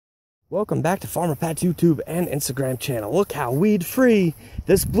Welcome back to Farmer Pat's YouTube and Instagram channel. Look how weed free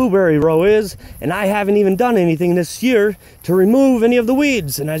this blueberry row is, and I haven't even done anything this year to remove any of the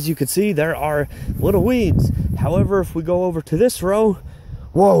weeds. And as you can see, there are little weeds. However, if we go over to this row,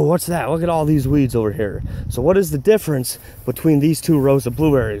 whoa, what's that? Look at all these weeds over here. So what is the difference between these two rows of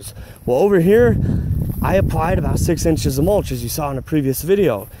blueberries? Well, over here, I applied about 6 inches of mulch, as you saw in a previous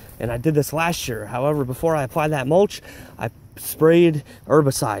video, and I did this last year. However, before I applied that mulch, I sprayed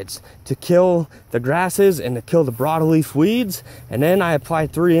herbicides to kill the grasses and to kill the broadleaf weeds, and then I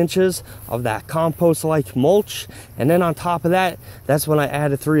applied 3 inches of that compost like mulch, and then on top of that, that's when I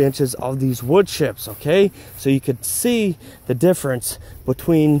added 3 inches of these wood chips. Okay, so you could see the difference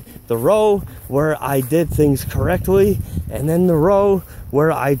between the row where I did things correctly and then the row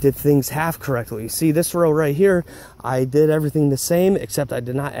where I did things half correctly. See, this row right here, I did everything the same, except I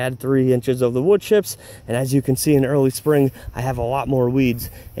did not add 3 inches of the wood chips, and as you can see in early spring, I have a lot more weeds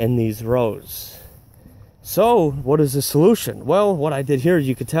in these rows. So what is the solution? Well, what I did here,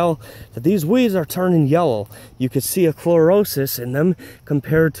 you could tell that these weeds are turning yellow. You could see a chlorosis in them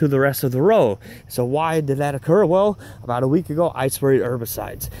compared to the rest of the row. So why did that occur? Well, about a week ago, I sprayed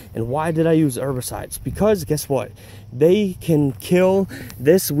herbicides. And why did I use herbicides? Because guess what? They can kill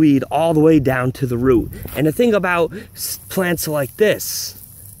this weed all the way down to the root. And the thing about plants like this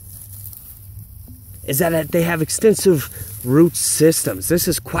is that they have extensive root systems. This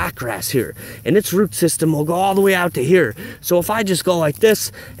is quackgrass here, and its root system will go all the way out to here. So if I just go like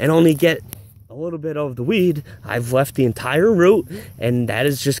this and only get a little bit of the weed, I've left the entire root, and that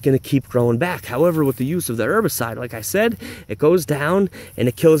is just going to keep growing back. However, with the use of the herbicide, like I said, it goes down and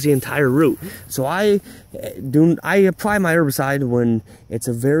it kills the entire root. So I apply my herbicide when it's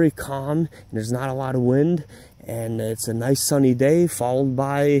a very calm and there's not a lot of wind, and it's a nice sunny day followed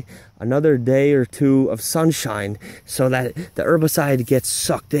by another day or two of sunshine, so that the herbicide gets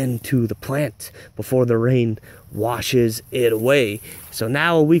sucked into the plant before the rain washes it away. So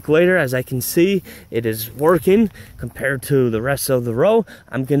now a week later, as I can see, it is working compared to the rest of the row.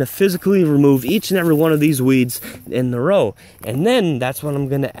 I'm going to physically remove each and every one of these weeds in the row, and then that's when I'm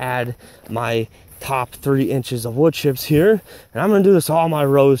going to add my top 3 inches of wood chips here. And I'm going to do this all my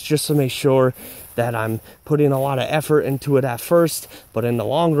rows just to make sure that I'm putting a lot of effort into it at first, but in the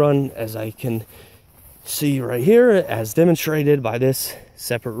long run, as I can see right here, as demonstrated by this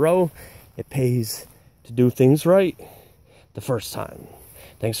separate row, it pays to do things right the first time.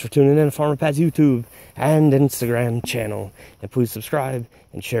 Thanks for tuning in to Farmer Pat's YouTube and Instagram channel, and please subscribe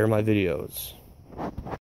and share my videos.